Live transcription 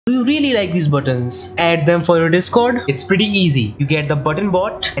Do you really like these buttons? Add them for your Discord. It's pretty easy. You get the button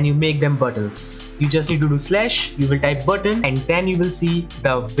bot and you make them buttons. You just need to do slash, you will type button, and then you will see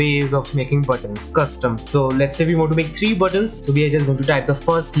the ways of making buttons custom. So let's say we want to make 3 buttons. So we are just going to type the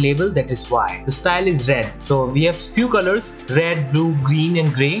first label, that is Y. The style is red. So we have few colors, red, blue, green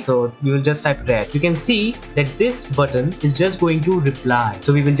and gray. So we will just type red. You can see that this button is just going to reply.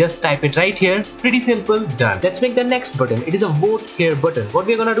 So we will just type it right here. Pretty simple, done. Let's make the next button. It is a vote here button. What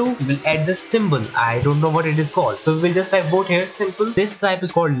we're gonna do, we will add this symbol. I don't know what it is called. So we will just type vote here, simple. This type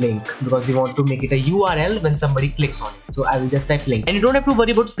is called link because we want to make it a URL when somebody clicks on it. So I will just type link. And you don't have to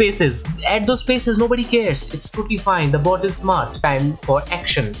worry about spaces. Add those spaces, nobody cares. It's totally fine. The bot is smart. Time for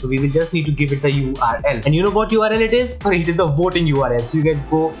action. So we will just need to give it the URL. And you know what URL it is? Sorry, it is the voting URL. So you guys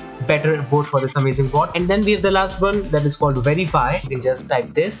go better vote for this amazing bot. And then we have the last one that is called verify. You can just type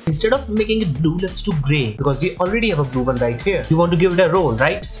this. Instead of making it blue, let's do gray because we already have a blue one right here. You want to give it a role,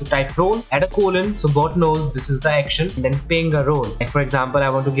 right? So type role, add a colon so bot knows this is the action, and then ping a role. Like for example, I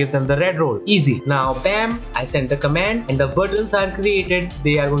want to give them the red role. Easy. Now bam, I send the command and the buttons are created.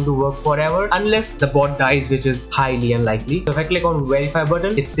 They are going to work forever unless the bot dies, which is highly unlikely. So if I click on verify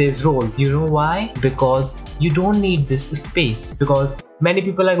button, it says role. You know why? Because you don't need this space, because many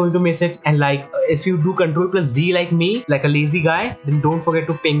people are going to miss it, and like if you do Ctrl+Z like me, like a lazy guy, then don't forget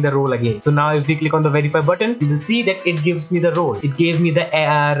to ping the role again. So now if we click on the verify button, you will see that it gives me the role. It gave me the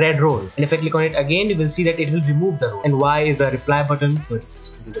red role, and if I click on it again, you will see that it will remove the role. And Y is a reply button, so it's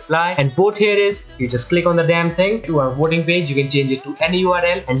just going to reply. And vote here is, you just click on the damn thing to our voting page. You can change it to any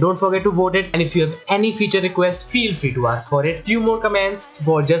URL, and don't forget to vote it. And if you have any feature request, feel free to ask for it. Few more commands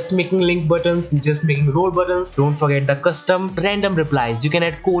for just making link buttons, just making role buttons. Don't forget the custom random replies. You can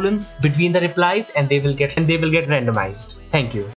add colons between the replies and they will get randomized. Thank you.